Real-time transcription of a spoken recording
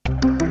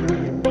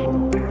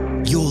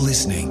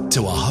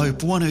to a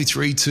Hope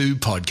 1032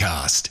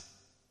 podcast.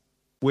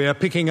 We are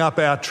picking up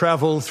our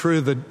travel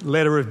through the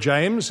letter of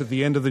James at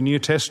the end of the New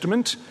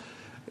Testament.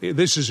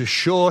 This is a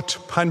short,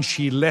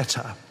 punchy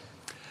letter.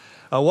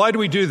 Why do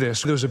we do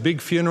this? There was a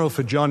big funeral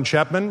for John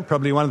Chapman,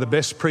 probably one of the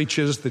best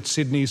preachers that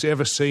Sydney's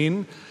ever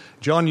seen.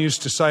 John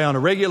used to say on a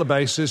regular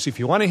basis, if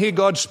you want to hear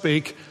God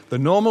speak, the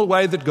normal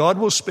way that God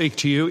will speak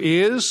to you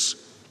is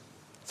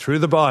through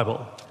the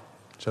Bible.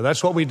 So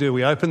that's what we do.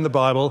 We open the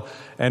Bible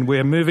and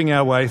we're moving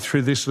our way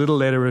through this little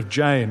letter of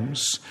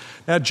James.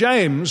 Now,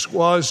 James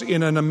was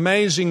in an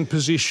amazing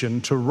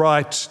position to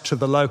write to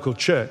the local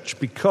church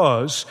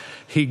because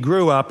he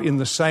grew up in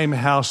the same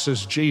house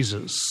as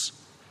Jesus.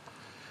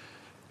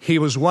 He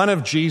was one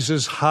of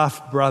Jesus'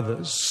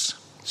 half-brothers,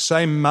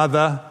 same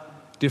mother,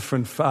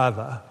 different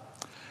father.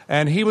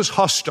 And he was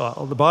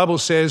hostile. The Bible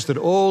says that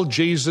all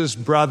Jesus'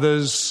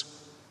 brothers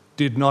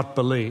did not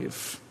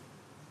believe.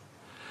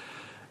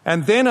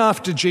 And then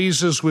after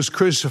Jesus was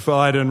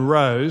crucified and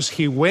rose,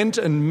 he went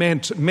and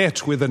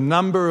met with a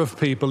number of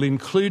people,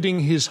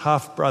 including his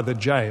half-brother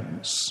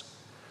James.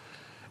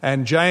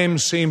 And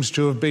James seems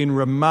to have been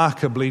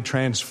remarkably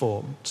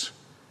transformed.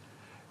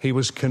 He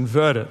was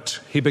converted.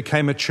 He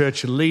became a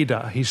church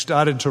leader. He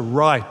started to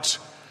write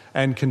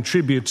and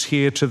contributes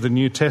here to the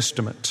New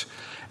Testament.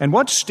 And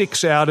what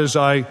sticks out as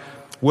I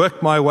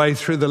work my way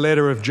through the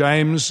letter of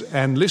James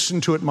and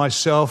listen to it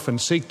myself and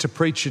seek to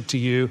preach it to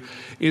you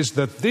is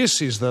that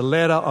this is the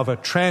letter of a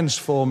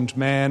transformed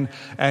man,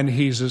 and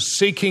he's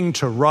seeking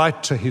to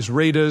write to his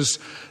readers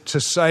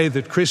to say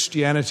that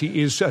Christianity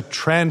is a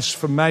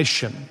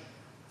transformation.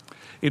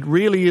 It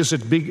really is a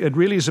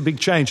big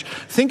change.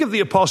 Think of the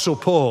Apostle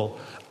Paul,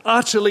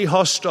 utterly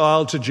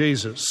hostile to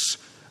Jesus.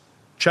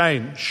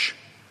 Change.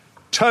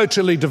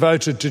 Totally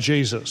devoted to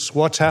Jesus.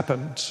 What's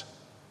happened?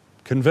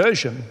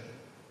 Conversion.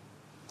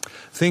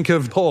 Think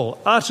of Paul,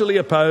 utterly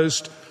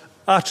opposed,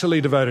 utterly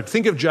devoted.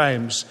 Think of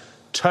James,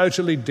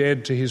 totally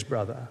dead to his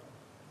brother.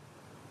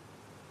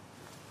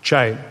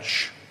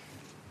 Change.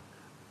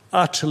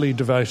 Utterly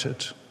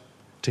devoted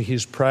to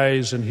his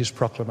praise and his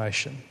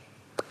proclamation.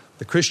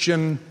 The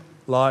Christian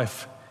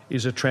life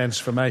is a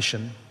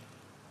transformation.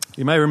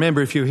 You may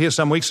remember, if you were here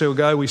some weeks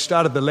ago, we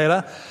started the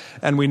letter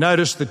and we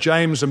noticed that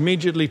James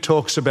immediately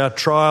talks about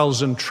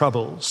trials and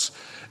troubles.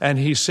 And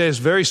he says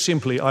very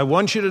simply, I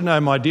want you to know,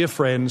 my dear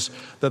friends,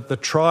 that the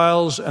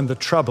trials and the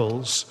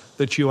troubles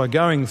that you are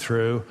going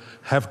through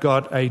have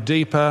got a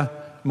deeper,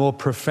 more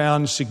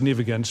profound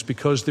significance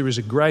because there is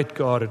a great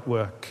God at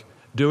work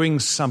doing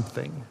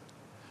something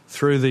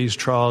through these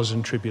trials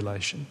and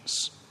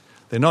tribulations.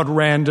 They're not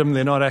random,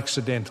 they're not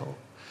accidental.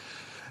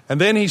 And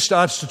then he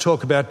starts to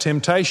talk about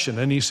temptation,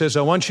 and he says,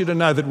 I want you to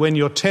know that when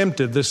you're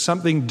tempted, there's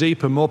something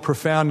deeper, more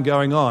profound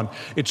going on.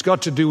 It's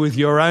got to do with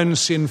your own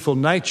sinful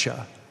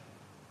nature.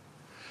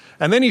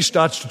 And then he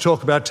starts to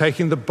talk about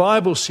taking the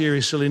Bible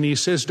seriously, and he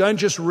says, don't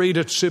just read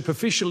it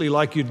superficially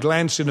like you'd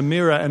glance in a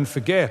mirror and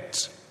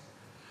forget.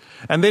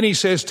 And then he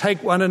says,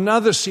 take one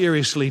another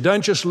seriously.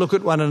 Don't just look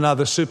at one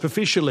another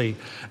superficially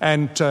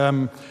and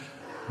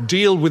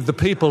deal with the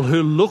people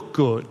who look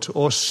good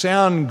or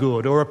sound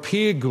good or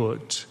appear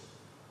good.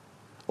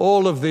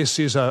 All of this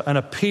is an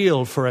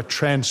appeal for a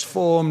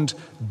transformed,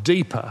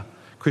 deeper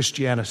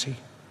Christianity.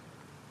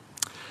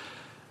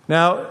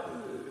 Now,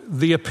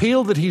 the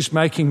appeal that he's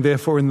making,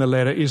 therefore, in the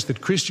letter is that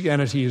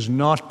Christianity is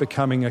not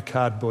becoming a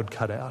cardboard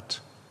cutout.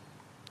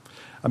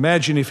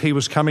 Imagine if he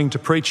was coming to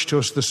preach to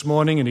us this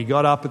morning and he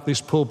got up at this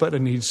pulpit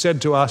and he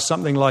said to us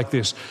something like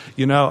this,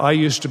 you know, I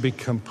used to be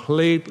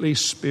completely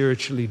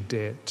spiritually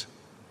dead.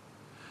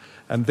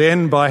 And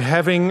then by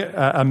having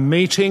a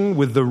meeting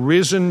with the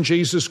risen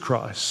Jesus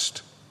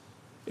Christ,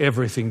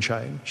 everything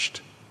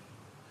changed.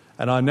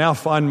 And I now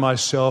find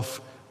myself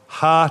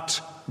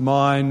heart,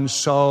 mind,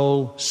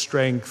 soul,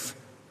 strength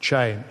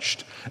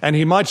changed. And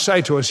he might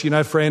say to us, you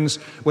know, friends,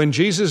 when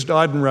Jesus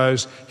died and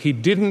rose, he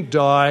didn't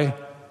die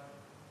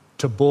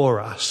to bore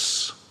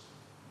us.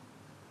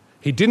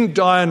 He didn't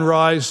die and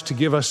rise to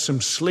give us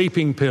some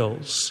sleeping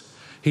pills.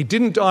 He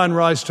didn't die and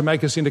rise to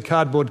make us into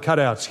cardboard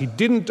cutouts. He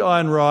didn't die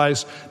and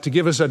rise to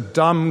give us a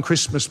dumb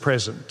Christmas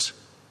present.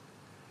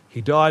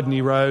 He died and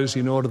he rose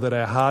in order that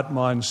our heart,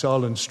 mind,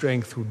 soul and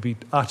strength would be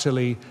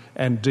utterly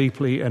and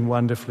deeply and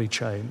wonderfully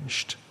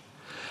changed.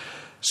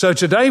 So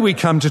today we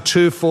come to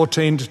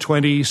 2:14 to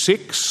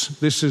 26.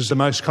 This is the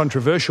most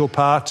controversial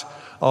part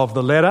of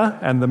the letter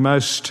and the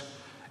most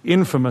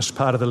infamous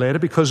part of the letter,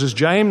 because as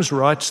James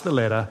writes the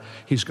letter,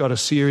 he's got a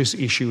serious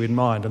issue in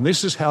mind. And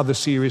this is how the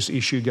serious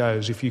issue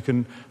goes, if you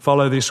can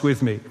follow this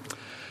with me.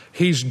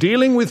 He's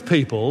dealing with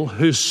people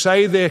who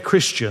say they're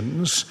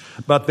Christians,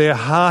 but their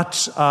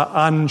hearts are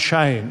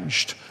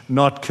unchanged,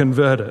 not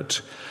converted.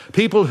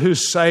 People who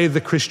say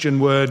the Christian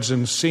words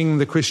and sing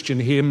the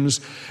Christian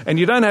hymns, and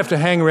you don't have to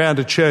hang around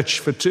a church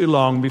for too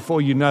long before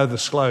you know the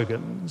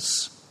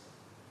slogans,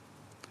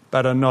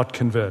 but are not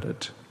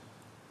converted.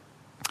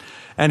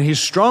 And his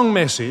strong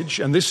message,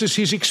 and this is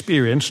his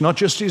experience, not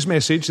just his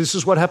message, this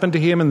is what happened to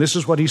him and this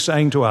is what he's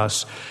saying to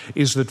us,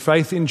 is that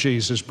faith in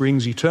Jesus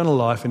brings eternal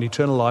life and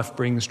eternal life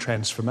brings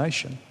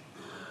transformation.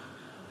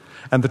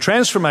 And the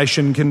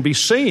transformation can be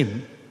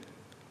seen.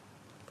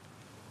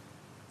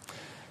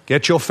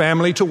 Get your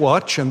family to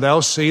watch and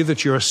they'll see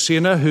that you're a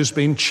sinner who's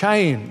been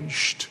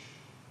changed.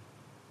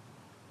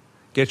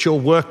 Get your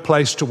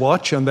workplace to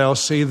watch and they'll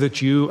see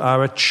that you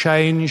are a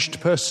changed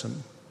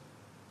person.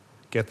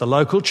 Get the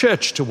local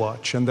church to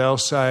watch and they'll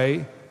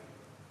say,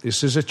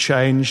 this is a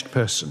changed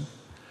person.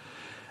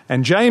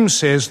 And James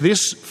says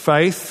this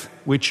faith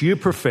which you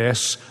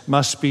profess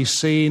must be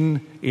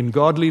seen in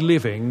godly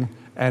living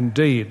and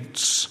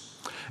deeds.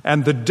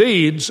 And the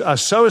deeds are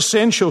so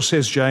essential,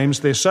 says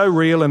James, they're so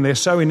real and they're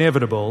so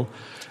inevitable.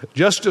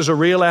 Just as a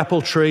real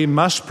apple tree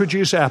must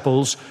produce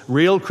apples,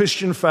 real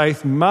Christian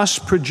faith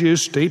must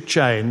produce deep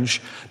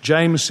change.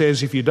 James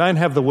says if you don't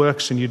have the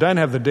works and you don't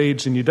have the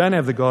deeds and you don't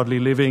have the godly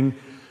living,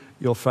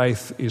 your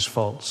faith is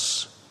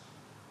false.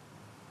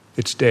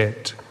 It's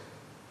dead.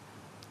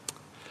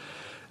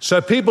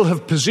 So people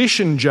have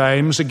positioned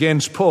James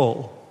against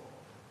Paul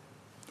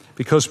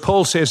because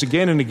Paul says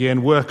again and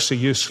again works are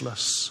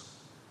useless.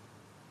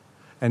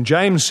 And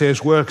James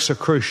says works are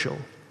crucial.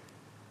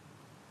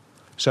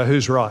 So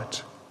who's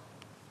right?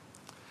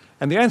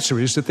 And the answer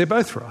is that they're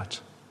both right.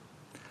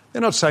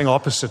 They're not saying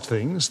opposite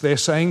things, they're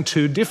saying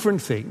two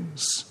different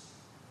things.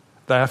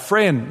 They are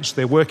friends,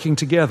 they're working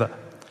together.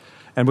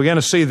 And we're going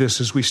to see this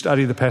as we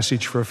study the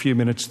passage for a few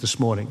minutes this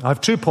morning. I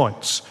have 2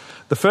 points.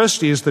 The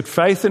first is that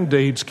faith and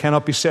deeds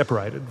cannot be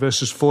separated,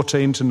 verses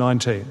 14 to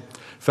 19.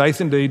 Faith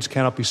and deeds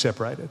cannot be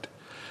separated.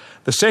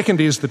 The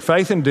second is that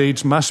faith and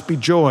deeds must be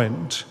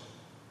joined,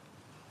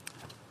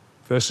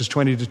 verses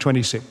 20 to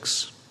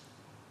 26.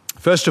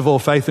 First of all,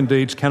 faith and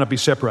deeds cannot be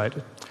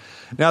separated.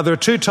 Now, there are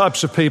two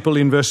types of people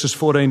in verses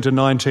 14 to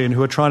 19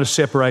 who are trying to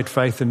separate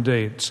faith and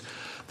deeds.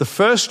 The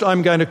first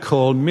I'm going to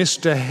call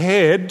Mr.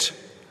 Head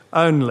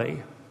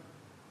only.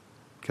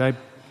 Okay?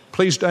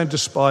 Please don't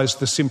despise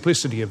the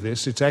simplicity of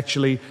this. It's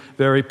actually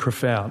very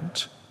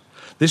profound.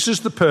 This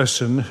is the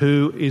person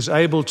who is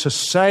able to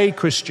say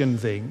Christian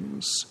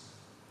things,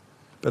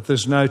 but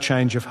there's no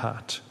change of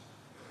heart.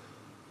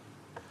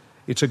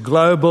 It's a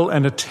global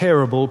and a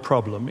terrible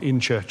problem in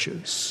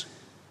churches.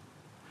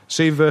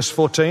 See verse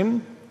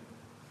 14?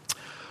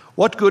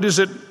 What good is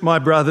it, my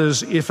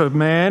brothers, if a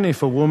man,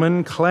 if a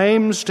woman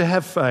claims to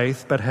have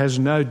faith but has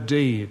no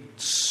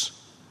deeds?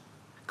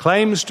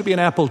 Claims to be an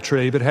apple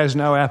tree but has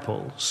no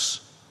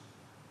apples.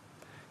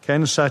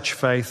 Can such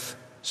faith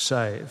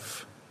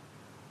save?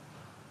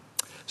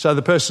 So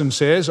the person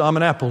says, I'm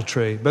an apple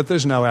tree, but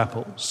there's no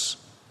apples.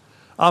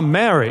 I'm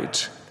married,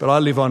 but I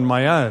live on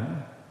my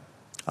own.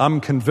 I'm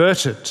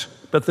converted,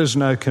 but there's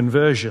no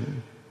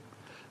conversion.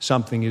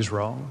 Something is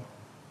wrong.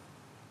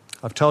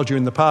 I've told you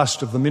in the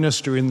past of the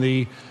minister in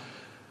the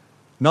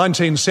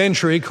 19th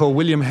century called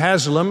William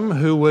Haslam,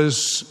 who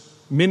was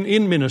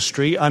in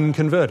ministry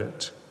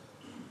unconverted,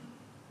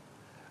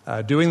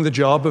 doing the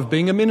job of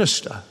being a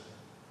minister,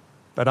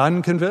 but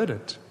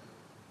unconverted.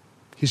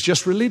 He's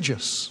just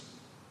religious,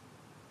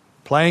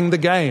 playing the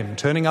game,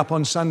 turning up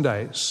on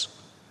Sundays,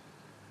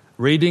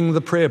 reading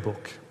the prayer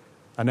book,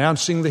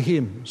 announcing the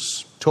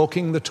hymns,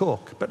 talking the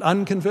talk, but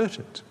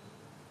unconverted.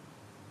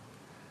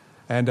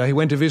 And he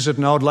went to visit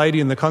an old lady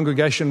in the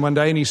congregation one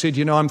day and he said,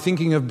 I'm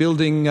thinking of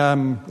building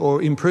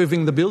or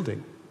improving the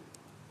building.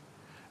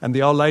 And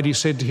the old lady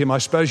said to him, I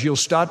suppose you'll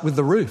start with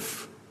the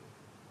roof.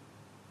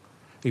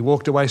 He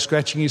walked away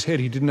scratching his head.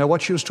 He didn't know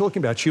what she was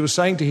talking about. She was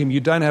saying to him, you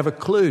don't have a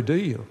clue, do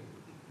you?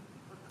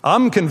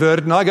 I'm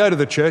converted and I go to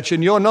the church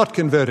and you're not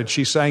converted,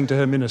 she's saying to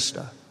her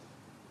minister.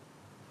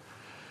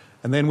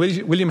 And then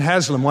William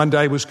Haslam one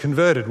day was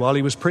converted while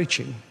he was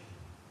preaching.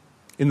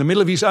 In the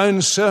middle of his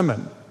own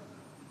sermon,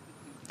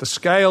 the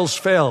scales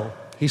fell.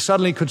 He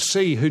suddenly could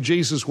see who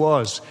Jesus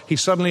was. He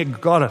suddenly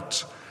got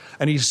it.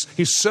 And his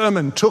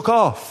sermon took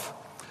off.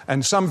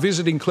 And some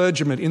visiting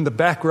clergyman in the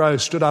back row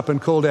stood up and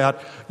called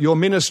out, your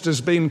minister's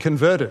been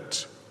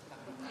converted.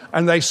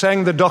 And they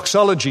sang the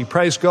doxology,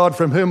 praise God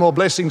from whom all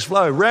blessings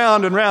flow,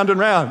 round and round and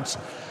round,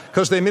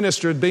 because their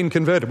minister had been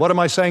converted. What am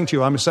I saying to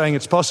you? I'm saying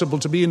it's possible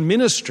to be in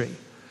ministry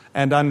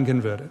and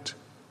unconverted.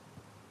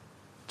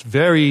 It's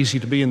very easy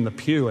to be in the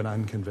pew and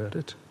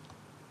unconverted.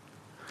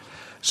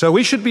 So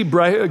we should be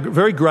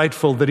very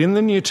grateful that in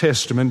the New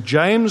Testament,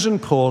 James and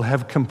Paul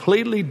have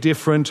completely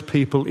different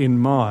people in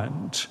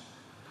mind.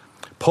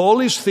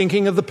 Paul is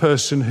thinking of the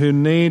person who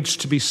needs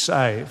to be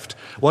saved.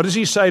 What does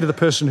he say to the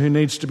person who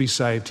needs to be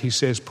saved? He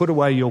says, put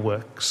away your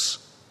works.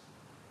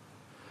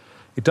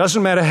 It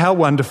doesn't matter how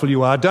wonderful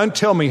you are. Don't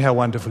tell me how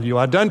wonderful you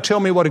are. Don't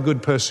tell me what a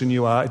good person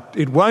you are.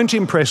 It won't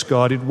impress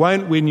God. It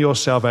won't win your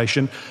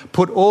salvation.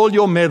 Put all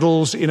your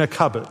medals in a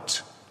cupboard.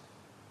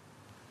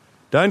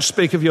 Don't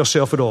speak of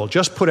yourself at all.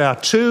 Just put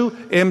out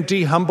 2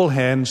 empty, humble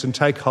hands and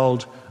take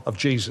hold of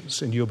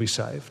Jesus and you'll be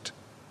saved.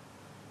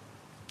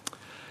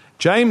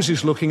 James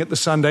is looking at the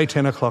Sunday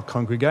 10 o'clock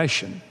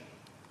congregation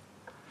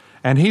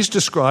and he's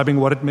describing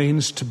what it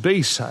means to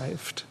be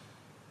saved,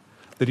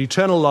 that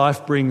eternal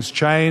life brings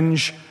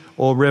change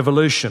or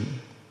revolution.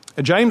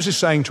 And James is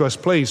saying to us,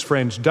 please,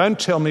 friends, don't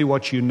tell me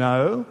what you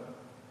know.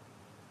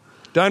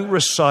 Don't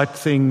recite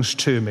things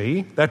to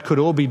me. That could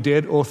all be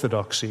dead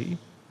orthodoxy.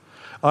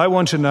 I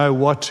want to know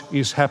what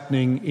is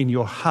happening in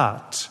your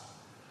heart.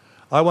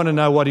 I want to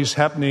know what is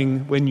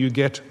happening when you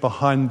get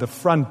behind the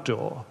front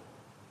door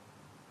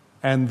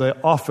and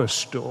the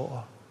office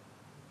door,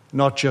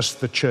 not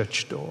just the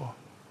church door.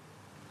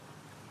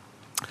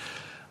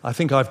 I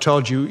think I've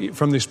told you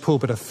from this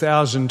pulpit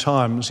 1,000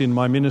 times in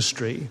my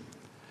ministry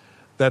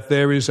that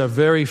there is a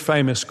very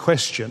famous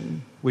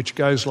question which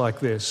goes like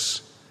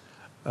this.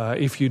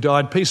 If you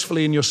died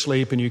peacefully in your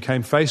sleep and you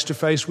came face to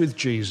face with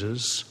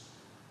Jesus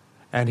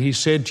and he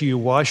said to you,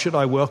 "Why should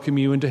I welcome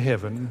you into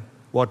heaven?"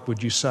 what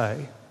would you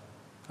say?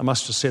 I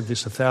must have said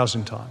this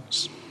 1,000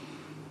 times.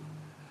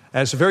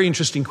 And it's a very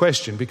interesting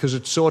question because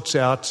it sorts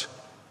out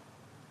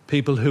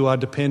people who are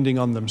depending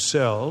on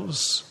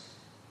themselves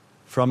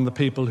from the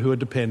people who are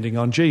depending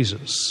on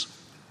Jesus.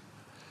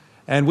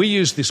 And we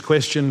use this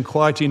question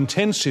quite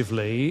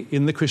intensively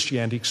in the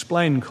Christianity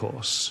Explained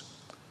course.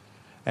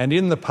 And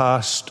in the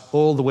past,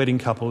 all the wedding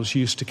couples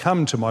used to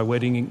come to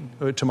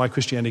my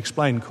Christianity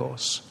Explained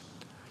course.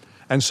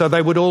 And so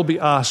they would all be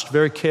asked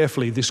very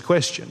carefully this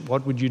question: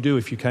 what would you do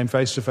if you came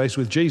face to face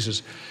with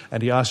Jesus?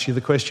 And he asked you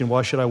the question,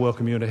 "Why should I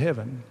welcome you into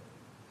heaven?"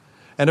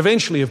 And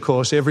eventually, of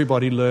course,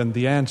 everybody learned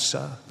the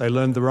answer. They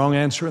learned the wrong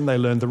answer and they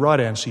learned the right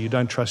answer. You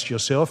don't trust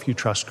yourself, you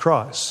trust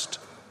Christ.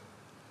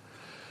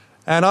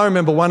 And I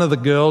remember one of the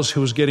girls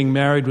who was getting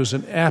married was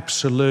an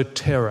absolute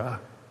terror,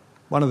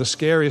 one of the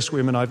scariest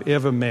women I've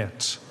ever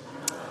met.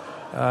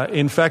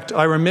 In fact,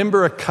 I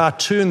remember a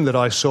cartoon that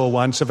I saw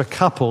once of a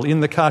couple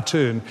in the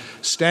cartoon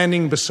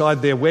standing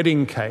beside their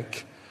wedding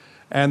cake.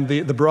 And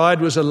the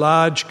bride was a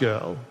large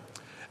girl.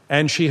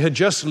 And she had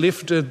just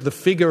lifted the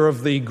figure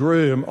of the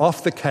groom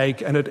off the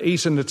cake and had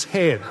eaten its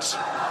head.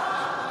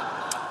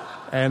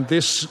 And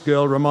this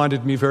girl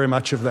reminded me very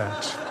much of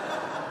that.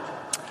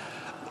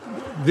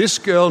 This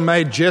girl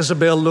made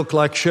Jezebel look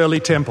like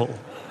Shirley Temple.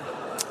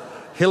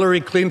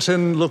 Hillary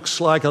Clinton looks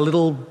like a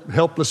little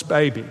helpless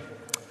baby.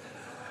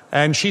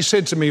 And she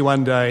said to me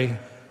one day,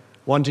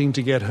 wanting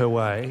to get her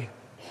way,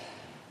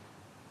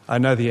 "I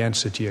know the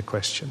answer to your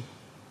question."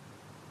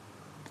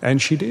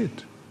 And she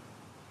did.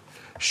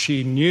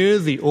 She knew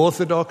the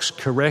orthodox,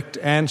 correct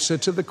answer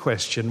to the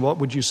question, what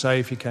would you say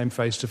if you came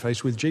face to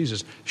face with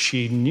Jesus?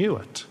 She knew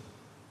it.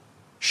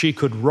 She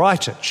could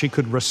write it. She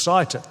could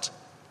recite it.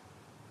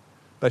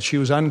 But she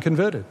was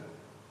unconverted.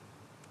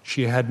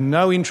 She had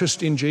no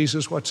interest in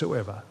Jesus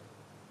whatsoever.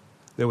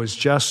 There was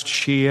just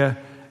sheer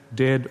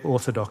dead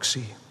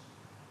orthodoxy.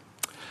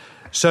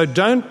 So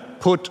don't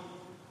put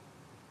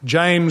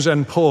James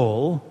and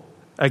Paul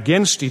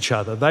against each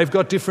other. They've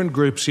got different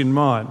groups in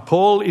mind.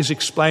 Paul is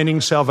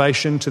explaining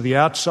salvation to the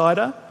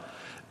outsider.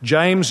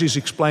 James is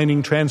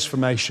explaining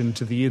transformation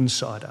to the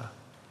insider.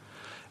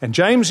 And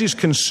James is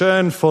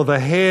concerned for the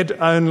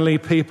head-only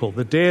people,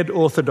 the dead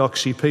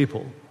orthodoxy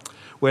people,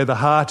 where the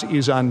heart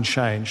is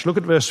unchanged. Look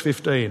at verse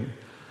 15.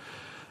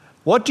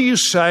 "What do you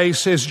say,"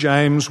 says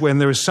James, "when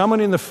there is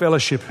someone in the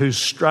fellowship who's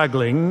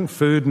struggling,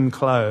 food and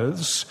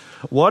clothes?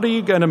 What are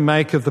you going to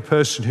make of the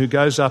person who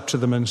goes up to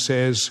them and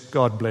says,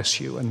 'God bless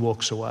you,' and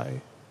walks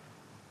away?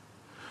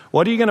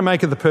 What are you going to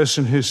make of the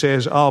person who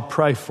says, 'I'll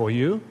pray for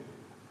you,'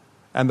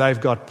 and they've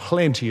got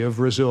plenty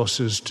of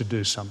resources to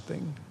do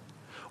something?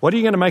 What are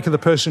you going to make of the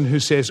person who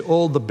says,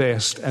 'All the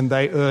best,' and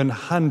they earn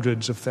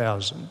hundreds of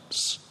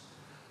thousands?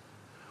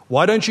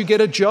 Why don't you get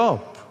a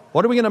job?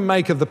 What are we going to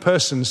make of the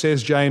person,"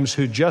 says James,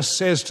 "who just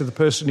says to the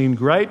person in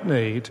great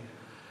need,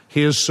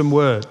 'Here's some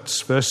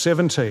words.'" Verse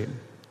 17.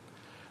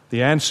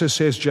 The answer,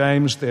 says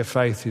James, their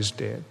faith is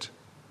dead.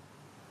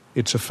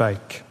 It's a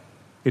fake.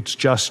 It's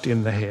just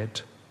in the head.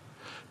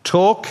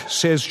 Talk,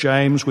 says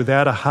James,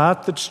 without a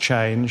heart that's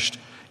changed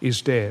is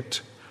dead.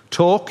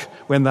 Talk,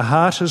 when the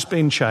heart has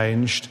been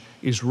changed,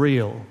 is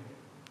real.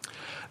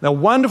 The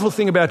wonderful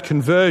thing about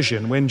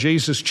conversion, when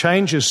Jesus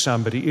changes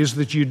somebody, is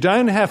that you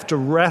don't have to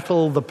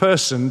rattle the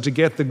person to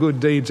get the good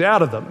deeds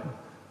out of them.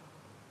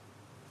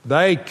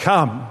 They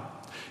come.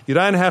 You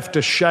don't have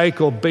to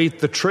shake or beat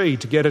the tree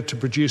to get it to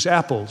produce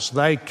apples.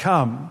 They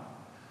come.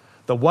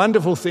 The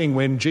wonderful thing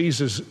when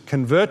Jesus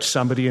converts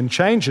somebody and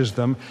changes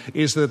them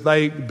is that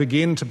they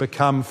begin to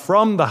become,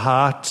 from the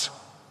heart,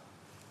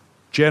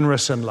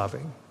 generous and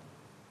loving.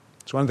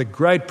 It's one of the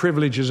great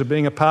privileges of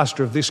being a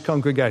pastor of this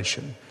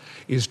congregation,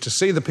 is to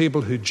see the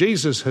people who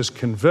Jesus has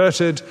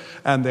converted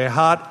and their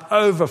heart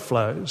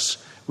overflows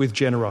with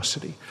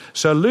generosity.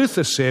 So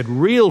Luther said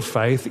real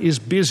faith is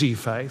busy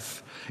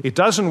faith. It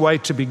doesn't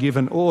wait to be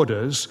given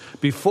orders.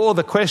 Before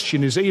the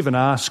question is even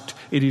asked,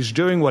 it is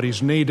doing what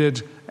is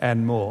needed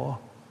and more.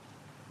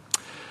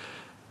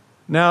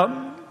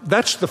 Now,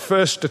 that's the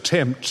first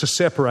attempt to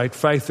separate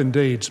faith and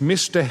deeds.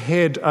 Mr.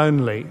 Head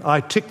only.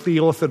 I tick the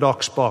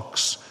orthodox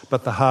box,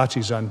 but the heart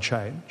is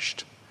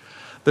unchanged.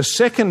 The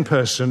second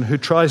person who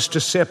tries to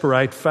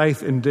separate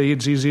faith and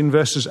deeds is in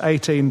verses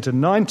 18 to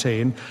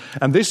 19,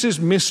 and this is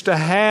Mr.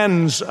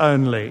 Hands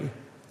only.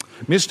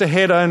 Mr.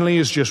 Head only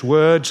is just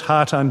words,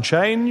 heart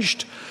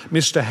unchanged.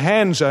 Mr.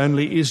 Hands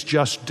only is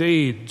just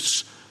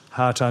deeds,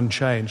 heart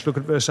unchanged. Look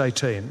at verse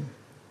 18.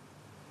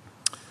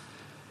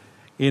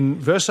 In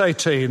verse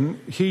 18,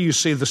 here you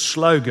see the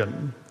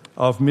slogan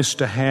of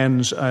Mr.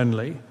 Hands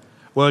only.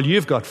 Well,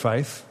 you've got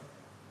faith.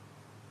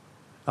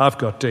 I've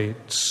got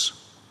deeds.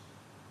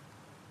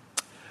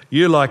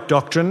 You like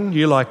doctrine,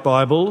 you like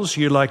Bibles,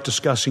 you like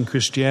discussing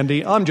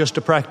Christianity. I'm just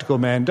a practical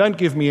man. Don't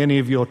give me any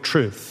of your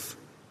truth.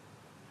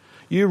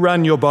 You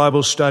run your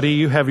Bible study,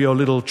 you have your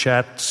little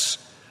chats.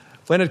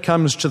 When it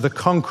comes to the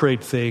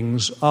concrete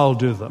things, I'll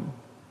do them.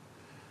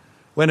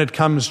 When it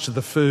comes to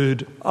the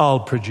food,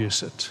 I'll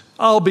produce it.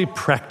 I'll be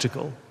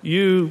practical.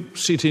 You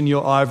sit in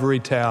your ivory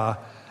tower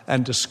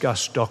and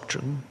discuss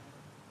doctrine.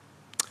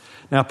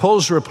 Now,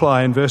 Paul's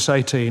reply in verse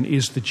 18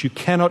 is that you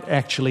cannot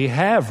actually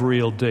have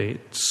real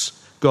deeds,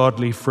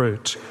 godly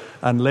fruit,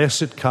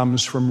 unless it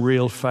comes from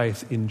real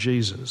faith in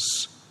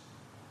Jesus.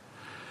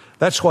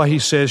 That's why he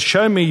says,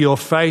 show me your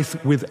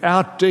faith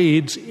without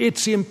deeds.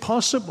 It's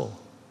impossible.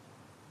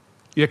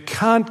 You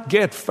can't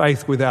get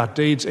faith without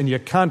deeds, and you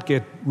can't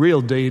get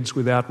real deeds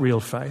without real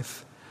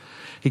faith.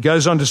 He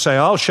goes on to say,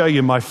 I'll show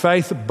you my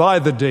faith by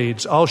the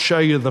deeds. I'll show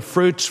you the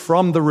fruits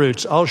from the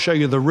roots. I'll show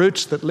you the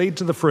roots that lead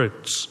to the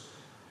fruits.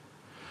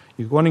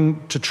 You're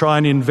wanting to try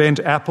and invent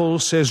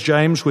apples, says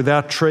James,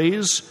 without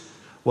trees?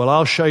 Well,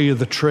 I'll show you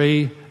the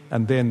tree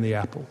and then the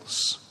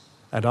apples.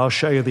 And I'll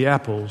show you the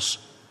apples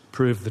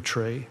prove the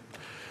tree.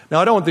 Now,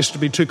 I don't want this to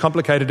be too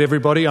complicated,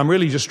 everybody. I'm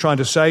really just trying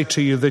to say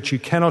to you that you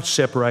cannot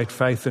separate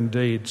faith and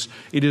deeds.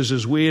 It is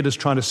as weird as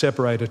trying to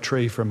separate a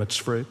tree from its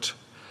fruit.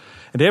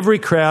 And every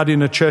crowd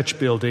in a church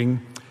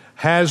building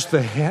has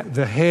the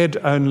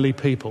head-only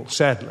people,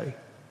 sadly.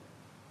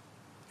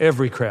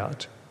 Every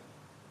crowd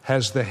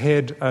has the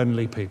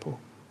head-only people.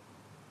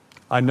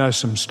 I know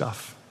some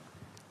stuff.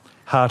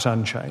 Heart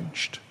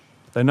unchanged.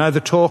 They know the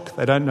talk,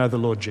 they don't know the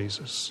Lord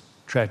Jesus.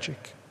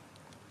 Tragic.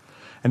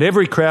 And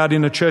every crowd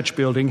in a church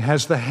building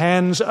has the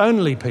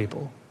hands-only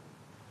people.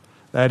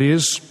 That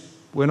is,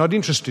 we're not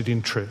interested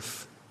in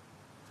truth.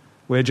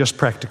 We're just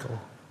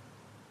practical.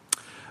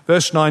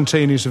 Verse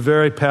 19 is a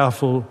very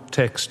powerful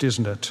text,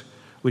 isn't it?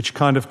 Which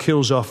kind of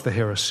kills off the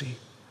heresy.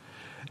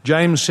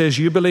 James says,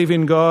 you believe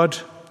in God?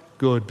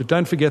 Good, but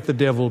don't forget the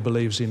devil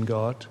believes in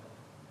God.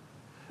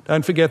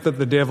 Don't forget that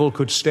the devil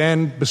could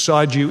stand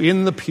beside you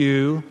in the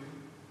pew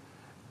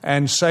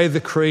and say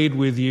the creed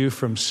with you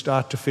from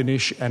start to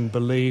finish and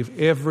believe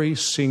every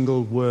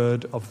single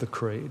word of the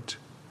creed.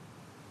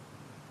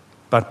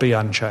 But be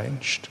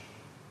unchanged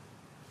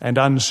and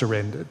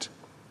unsurrendered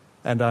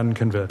and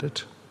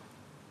unconverted.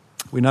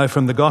 We know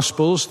from the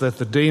Gospels that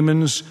the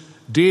demons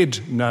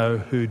did know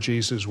who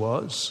Jesus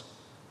was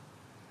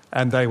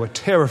and they were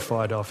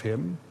terrified of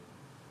him,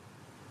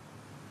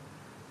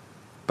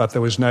 but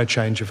there was no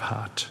change of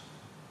heart.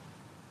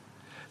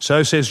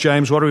 So, says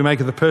James, what do we make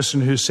of the person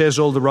who says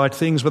all the right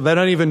things, but they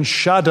don't even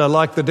shudder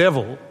like the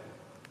devil?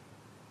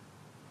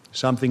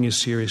 Something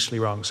is seriously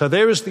wrong. So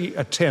there is the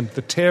attempt,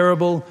 the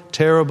terrible,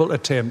 terrible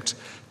attempt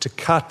to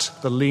cut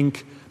the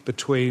link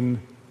between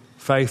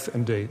faith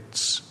and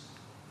deeds.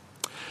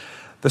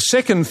 The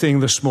second thing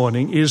this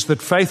morning is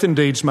that faith and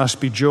deeds must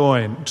be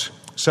joined.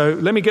 So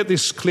let me get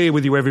this clear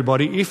with you,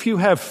 everybody. If you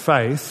have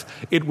faith,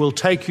 it will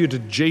take you to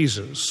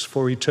Jesus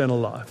for eternal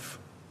life.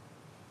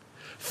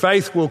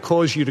 Faith will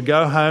cause you to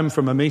go home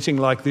from a meeting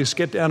like this,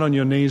 get down on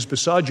your knees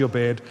beside your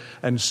bed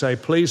and say,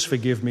 please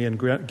forgive me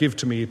and give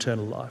to me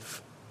eternal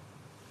life.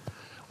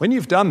 When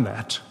you've done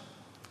that,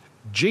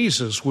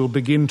 Jesus will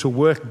begin to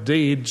work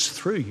deeds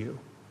through you.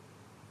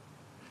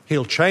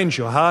 He'll change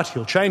your heart,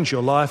 he'll change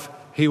your life,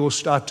 he will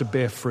start to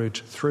bear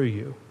fruit through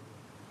you.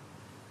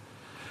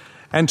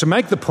 And to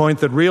make the point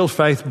that real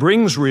faith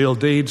brings real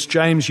deeds,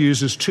 James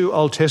uses two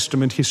Old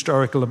Testament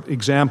historical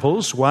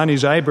examples. One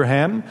is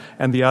Abraham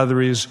and the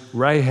other is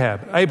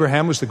Rahab.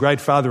 Abraham was the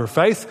great father of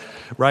faith.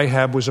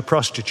 Rahab was a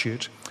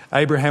prostitute.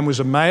 Abraham was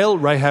a male.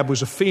 Rahab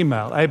was a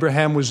female.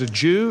 Abraham was a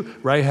Jew.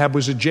 Rahab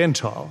was a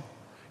Gentile.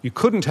 You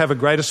couldn't have a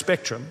greater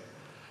spectrum.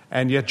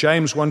 And yet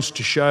James wants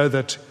to show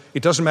that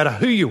it doesn't matter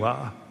who you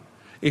are.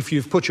 If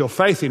you've put your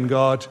faith in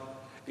God,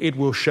 it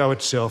will show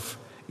itself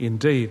in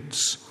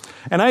deeds.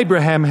 And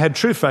Abraham had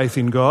true faith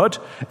in God,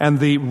 and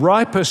the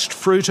ripest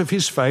fruit of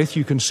his faith,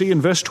 you can see in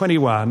verse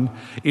 21,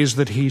 is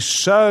that he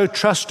so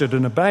trusted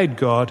and obeyed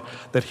God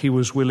that he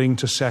was willing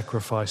to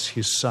sacrifice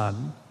his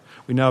son.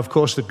 We know, of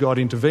course, that God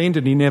intervened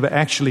and he never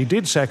actually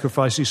did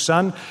sacrifice his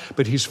son,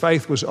 but his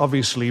faith was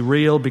obviously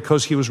real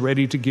because he was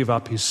ready to give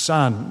up his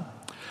son.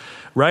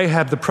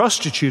 Rahab the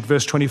prostitute,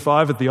 verse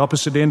 25, at the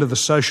opposite end of the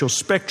social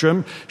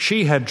spectrum,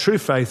 she had true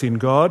faith in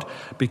God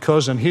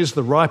because, and here's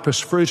the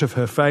ripest fruit of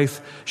her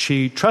faith,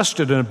 she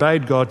trusted and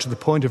obeyed God to the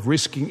point of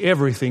risking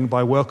everything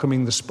by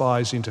welcoming the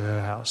spies into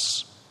her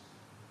house.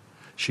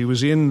 She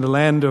was in the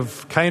land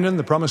of Canaan,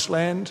 the promised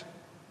land.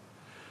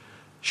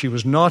 She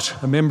was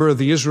not a member of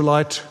the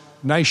Israelite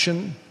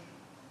nation.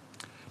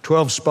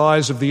 12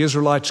 spies of the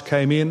Israelites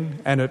came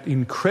in, and at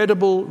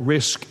incredible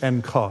risk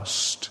and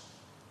cost,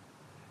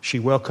 she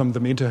welcomed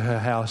them into her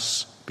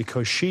house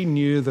because she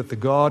knew that the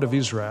God of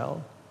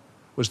Israel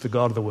was the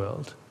God of the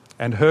world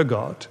and her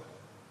God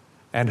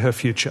and her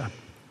future.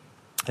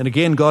 And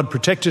again, God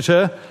protected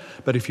her,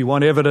 but if you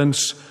want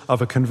evidence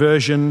of a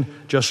conversion,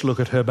 just look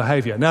at her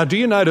behaviour. Now, do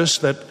you notice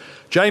that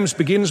James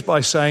begins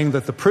by saying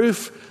that the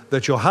proof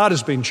that your heart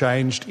has been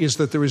changed is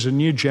that there is a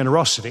new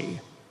generosity.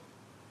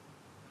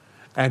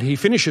 And he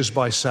finishes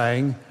by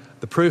saying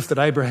the proof that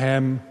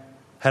Abraham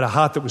had a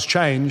heart that was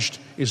changed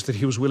is that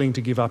he was willing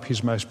to give up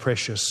his most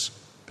precious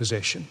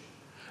possession.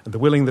 And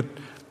the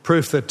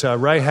proof that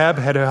Rahab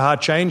had her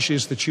heart changed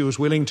is that she was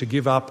willing to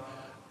give up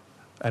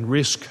and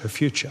risk her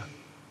future,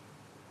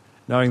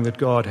 knowing that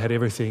God had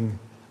everything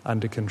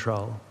under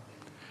control.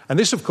 And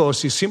this, of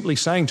course, is simply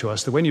saying to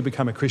us that when you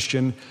become a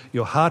Christian,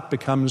 your heart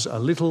becomes a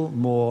little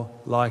more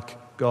like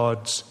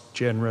God's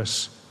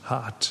generous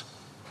heart.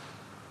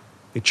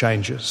 It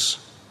changes.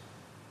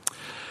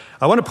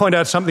 I want to point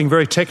out something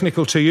very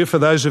technical to you for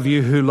those of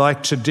you who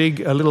like to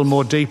dig a little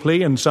more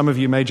deeply, and some of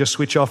you may just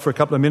switch off for a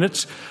couple of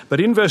minutes. But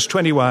in verse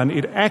 21,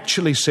 it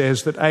actually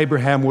says that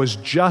Abraham was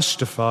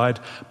justified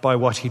by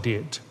what he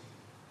did.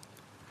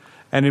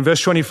 And in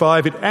verse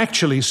 25, it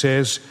actually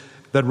says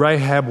that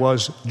Rahab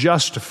was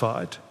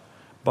justified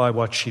by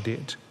what she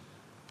did.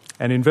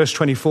 And in verse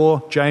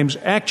 24, James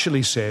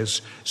actually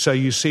says, so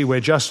you see we're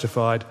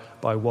justified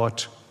by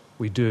what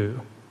we do.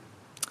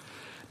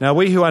 Now,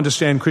 we who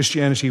understand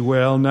Christianity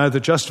well know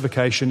that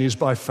justification is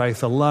by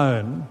faith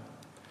alone.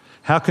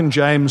 How can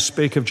James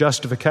speak of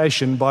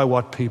justification by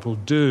what people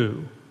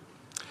do?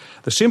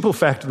 The simple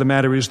fact of the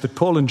matter is that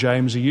Paul and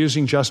James are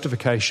using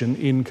justification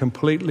in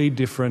completely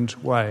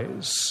different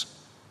ways.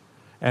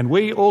 And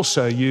we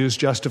also use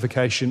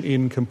justification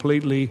in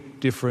completely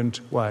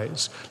different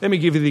ways. Let me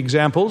give you the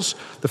examples.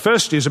 The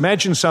first is,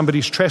 imagine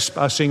somebody's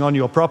trespassing on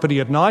your property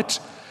at night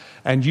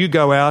and you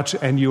go out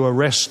and you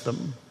arrest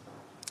them.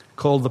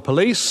 Call the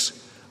police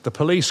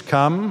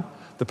come,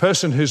 the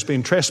person who's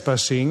been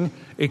trespassing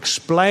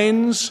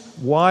explains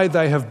why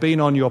they have been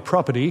on your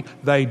property,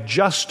 they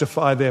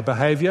justify their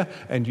behaviour,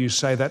 and you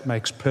say that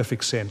makes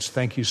perfect sense,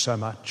 thank you so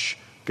much,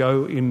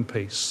 go in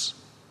peace.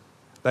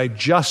 They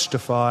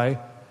justify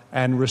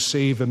and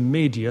receive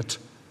immediate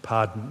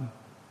pardon.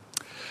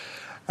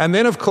 And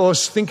then, of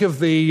course, think of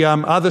the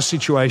other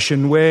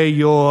situation where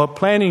you're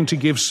planning to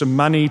give some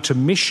money to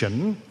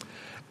mission,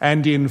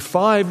 and in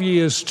 5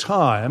 years'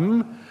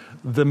 time,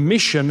 the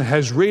mission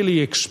has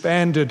really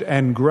expanded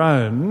and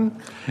grown,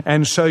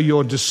 and so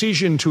your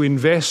decision to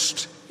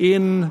invest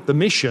in the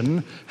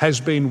mission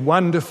has been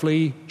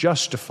wonderfully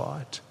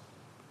justified,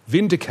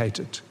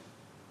 vindicated,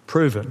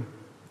 proven.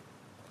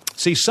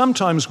 See,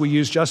 sometimes we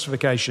use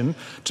justification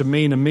to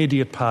mean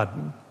immediate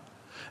pardon,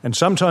 and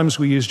sometimes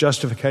we use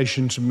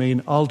justification to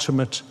mean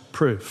ultimate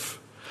proof.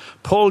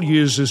 Paul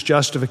uses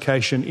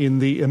justification in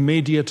the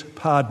immediate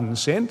pardon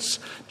sense.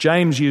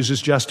 James uses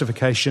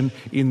justification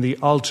in the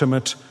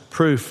ultimate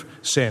proof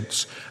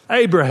sense.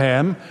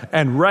 Abraham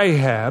and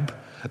Rahab,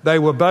 they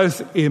were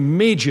both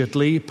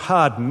immediately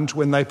pardoned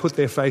when they put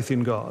their faith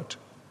in God.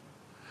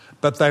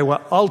 But they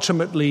were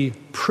ultimately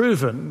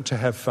proven to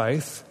have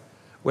faith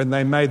when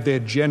they made their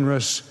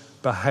generous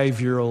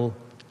behavioural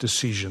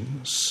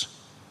decisions.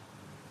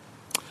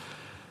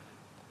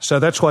 So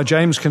that's why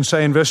James can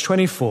say in verse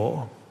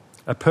 24,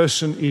 a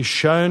person is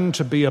shown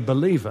to be a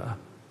believer,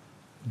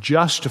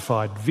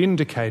 justified,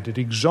 vindicated,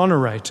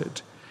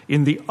 exonerated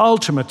in the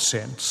ultimate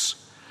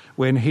sense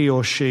when he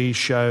or she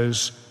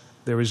shows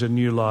there is a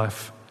new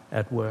life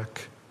at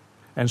work.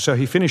 And so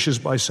he finishes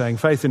by saying,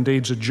 faith and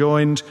deeds are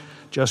joined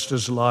just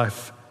as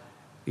life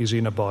is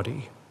in a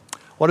body.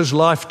 What does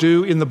life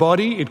do in the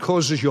body? It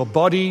causes your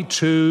body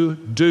to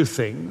do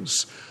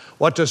things.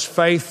 What does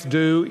faith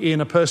do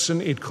in a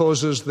person? It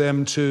causes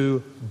them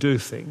to do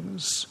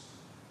things.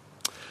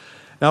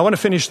 Now, I want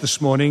to finish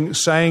this morning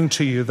saying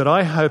to you that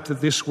I hope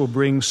that this will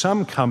bring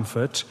some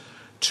comfort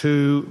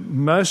to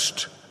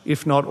most,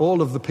 if not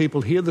all, of the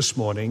people here this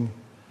morning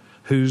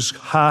whose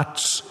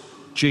hearts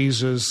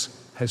Jesus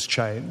has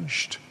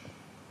changed.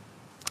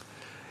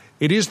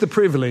 It is the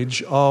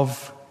privilege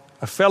of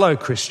a fellow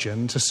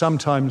Christian to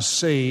sometimes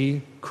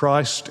see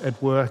Christ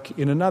at work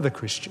in another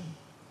Christian.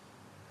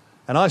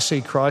 And I see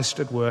Christ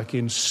at work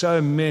in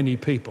so many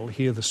people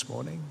here this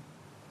morning.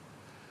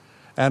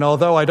 And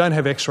although I don't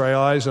have X-ray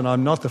eyes and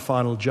I'm not the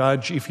final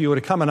judge, if you were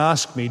to come and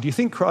ask me, do you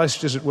think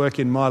Christ is at work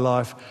in my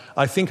life?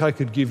 I think I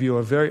could give you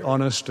a very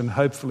honest and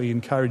hopefully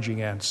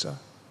encouraging answer.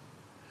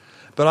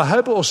 But I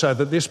hope also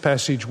that this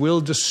passage will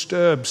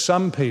disturb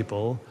some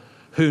people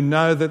who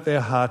know that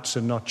their hearts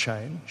are not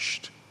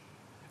changed.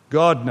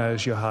 God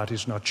knows your heart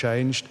is not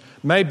changed.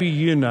 Maybe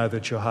you know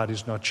that your heart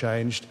is not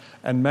changed,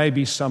 and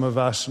maybe some of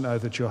us know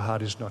that your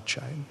heart is not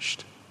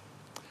changed.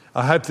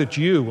 I hope that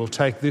you will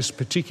take this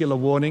particular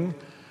warning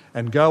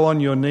and go on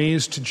your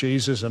knees to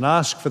Jesus and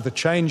ask for the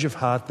change of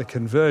heart, the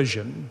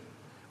conversion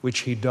which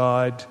he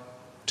died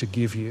to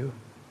give you.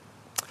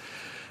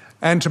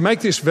 And to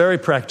make this very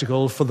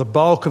practical for the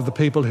bulk of the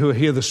people who are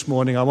here this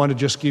morning, I want to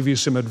just give you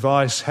some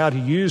advice how to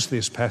use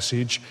this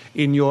passage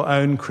in your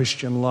own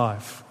Christian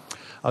life.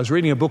 I was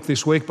reading a book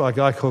this week by a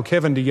guy called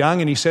Kevin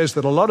DeYoung, and he says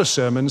that a lot of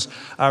sermons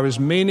are as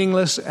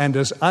meaningless and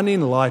as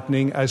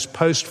unenlightening as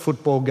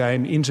post-football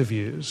game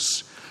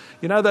interviews.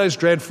 You know those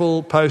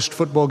dreadful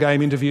post-football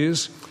game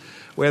interviews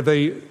where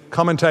the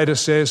commentator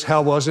says,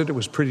 "How was it? It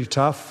was pretty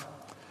tough.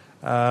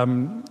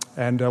 And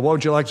what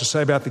would you like to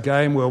say about the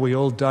game?" Well, we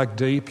all dug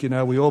deep,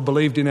 we all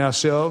believed in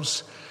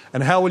ourselves.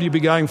 "And how will you be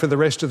going for the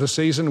rest of the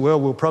season?" "Well,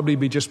 we'll probably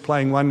be just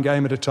playing one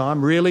game at a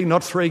time." "Really?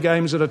 Not 3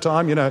 games at a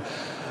time?"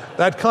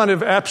 That kind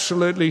of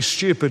absolutely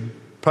stupid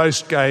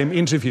post-game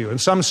interview. And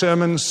some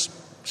sermons,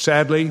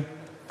 sadly,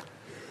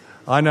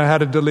 I know how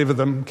to deliver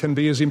them, can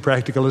be as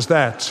impractical as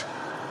that.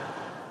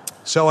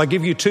 So I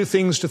give you 2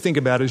 things to think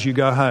about as you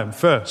go home.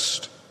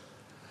 First,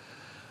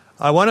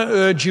 I want to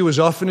urge you as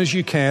often as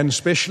you can,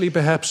 especially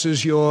perhaps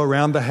as you're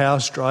around the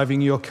house, driving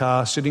your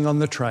car, sitting on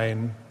the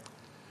train,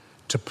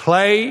 to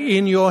play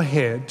in your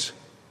head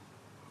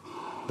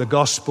the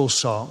gospel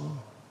song.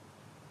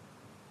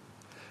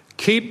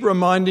 Keep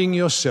reminding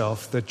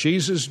yourself that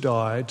Jesus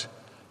died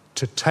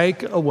to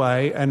take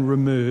away and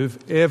remove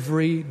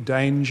every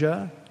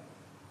danger,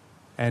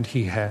 and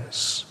he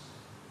has,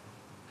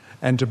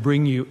 and to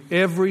bring you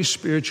every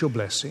spiritual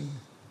blessing,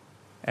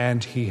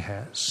 and he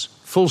has.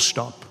 Full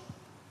stop.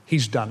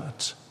 He's done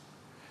it.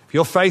 If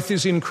your faith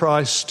is in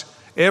Christ,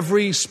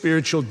 every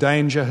spiritual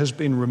danger has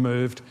been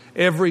removed.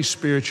 Every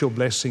spiritual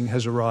blessing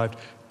has arrived.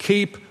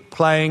 Keep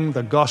playing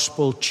the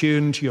gospel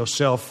tune to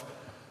yourself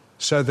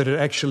so that it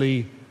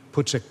actually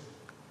puts a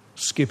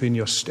skip in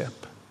your step.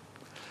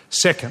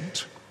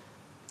 Second,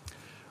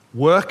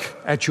 work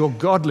at your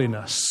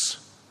godliness.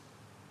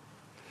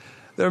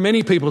 There are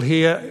many people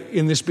here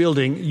in this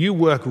building, you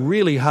work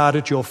really hard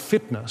at your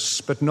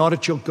fitness, but not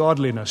at your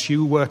godliness.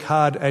 You work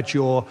hard at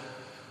your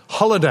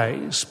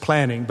holidays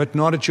planning, but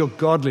not at your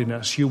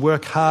godliness. You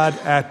work hard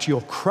at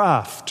your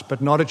craft,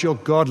 but not at your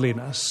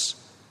godliness.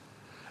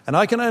 And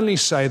I can only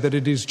say that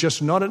it is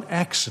just not an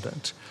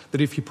accident that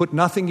if you put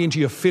nothing into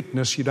your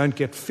fitness, you don't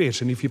get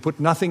fit. And if you put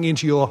nothing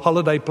into your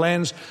holiday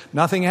plans,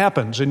 nothing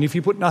happens. And if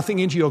you put nothing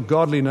into your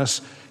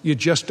godliness, you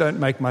just don't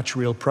make much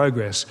real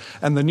progress.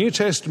 And the New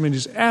Testament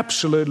is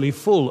absolutely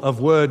full of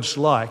words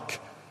like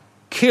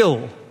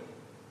kill,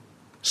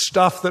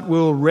 stuff that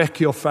will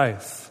wreck your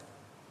faith.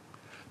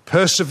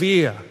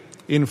 Persevere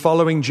in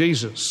following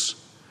Jesus.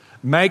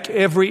 Make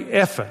every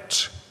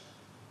effort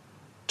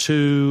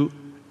to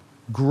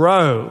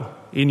grow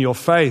in your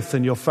faith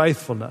and your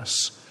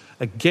faithfulness.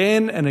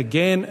 Again and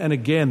again and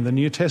again, the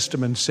New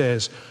Testament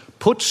says,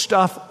 put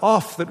stuff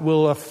off that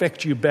will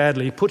affect you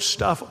badly. Put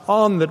stuff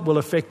on that will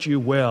affect you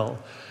well.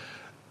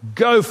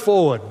 Go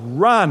forward,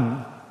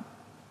 run,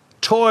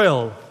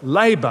 toil,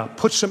 labour.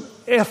 Put some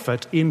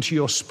effort into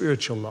your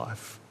spiritual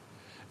life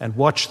and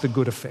watch the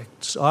good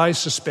effects. I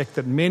suspect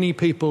that many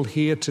people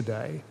here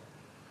today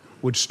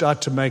would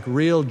start to make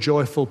real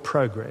joyful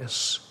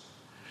progress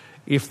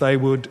if they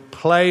would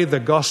play the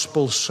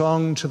gospel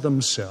song to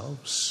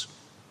themselves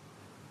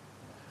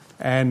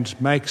and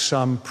make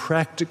some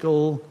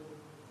practical,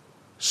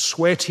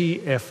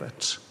 sweaty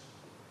effort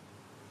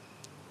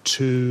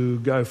to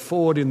go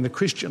forward in the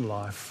Christian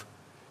life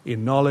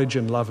in knowledge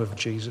and love of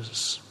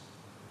Jesus.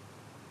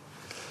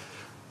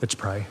 Let's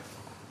pray.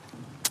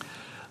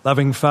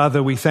 Loving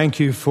Father, we thank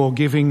you for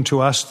giving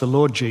to us the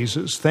Lord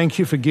Jesus. Thank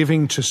you for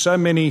giving to so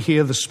many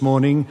here this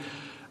morning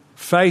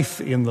faith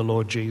in the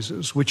Lord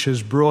Jesus, which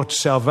has brought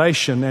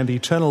salvation and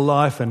eternal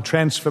life and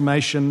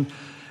transformation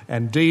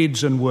and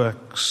deeds and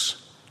works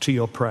to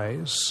your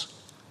praise.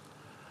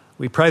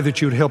 We pray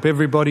that you would help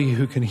everybody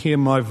who can hear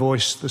my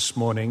voice this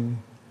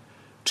morning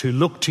to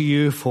look to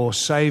you for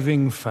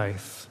saving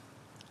faith.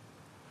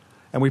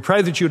 And we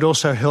pray that you would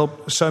also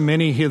help so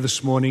many here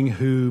this morning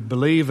who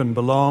believe and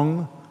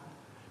belong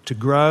to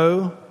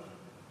grow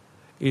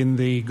in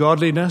the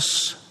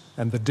godliness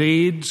and the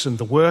deeds and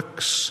the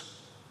works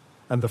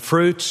and the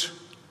fruit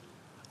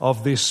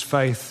of this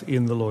faith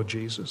in the Lord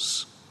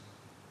Jesus.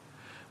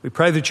 We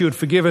pray that you would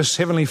forgive us,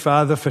 Heavenly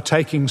Father, for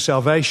taking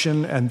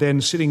salvation and then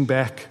sitting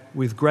back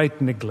with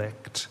great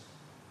neglect.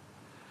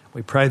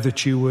 We pray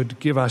that you would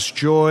give us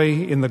joy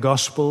in the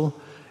gospel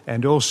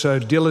and also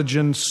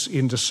diligence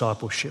in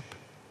discipleship.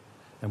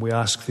 And we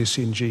ask this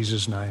in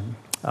Jesus' name.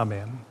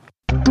 Amen.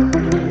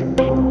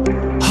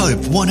 Hope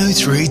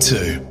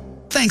 103.2.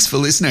 Thanks for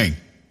listening.